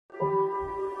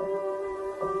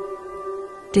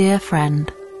Dear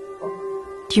friend,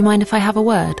 do you mind if I have a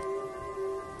word?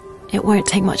 It won't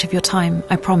take much of your time,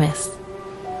 I promise.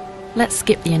 Let's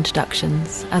skip the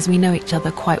introductions, as we know each other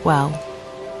quite well.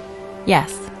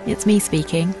 Yes, it's me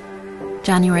speaking,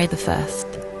 January the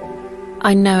 1st.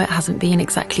 I know it hasn't been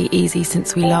exactly easy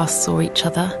since we last saw each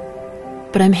other,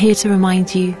 but I'm here to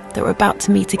remind you that we're about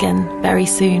to meet again very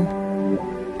soon.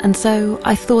 And so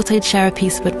I thought I'd share a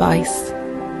piece of advice.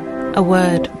 A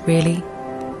word, really.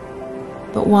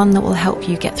 But one that will help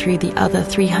you get through the other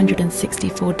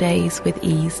 364 days with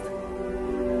ease.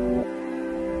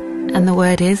 And the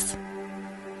word is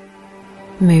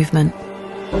movement.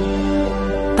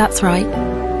 That's right,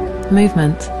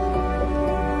 movement.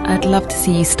 I'd love to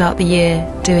see you start the year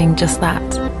doing just that.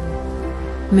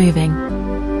 Moving.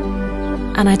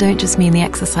 And I don't just mean the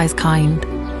exercise kind.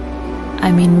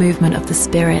 I mean movement of the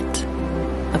spirit,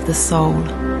 of the soul.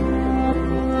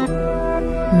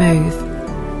 Move.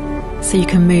 So you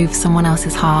can move someone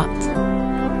else's heart.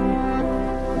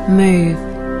 Move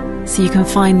so you can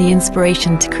find the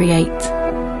inspiration to create,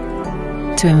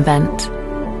 to invent.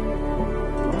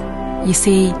 You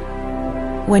see,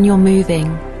 when you're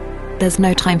moving, there's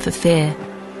no time for fear,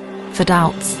 for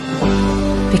doubts,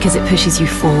 because it pushes you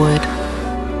forward,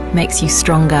 makes you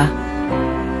stronger,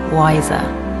 wiser.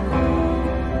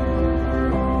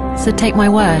 So take my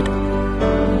word,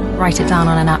 write it down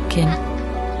on a napkin,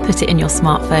 put it in your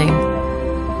smartphone.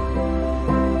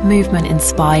 Movement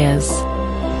inspires.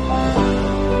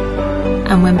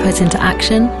 And when put into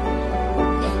action,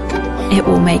 it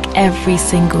will make every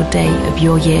single day of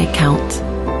your year count.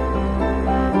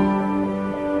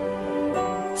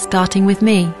 Starting with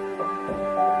me,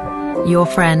 your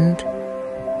friend,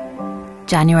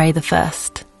 January the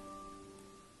 1st.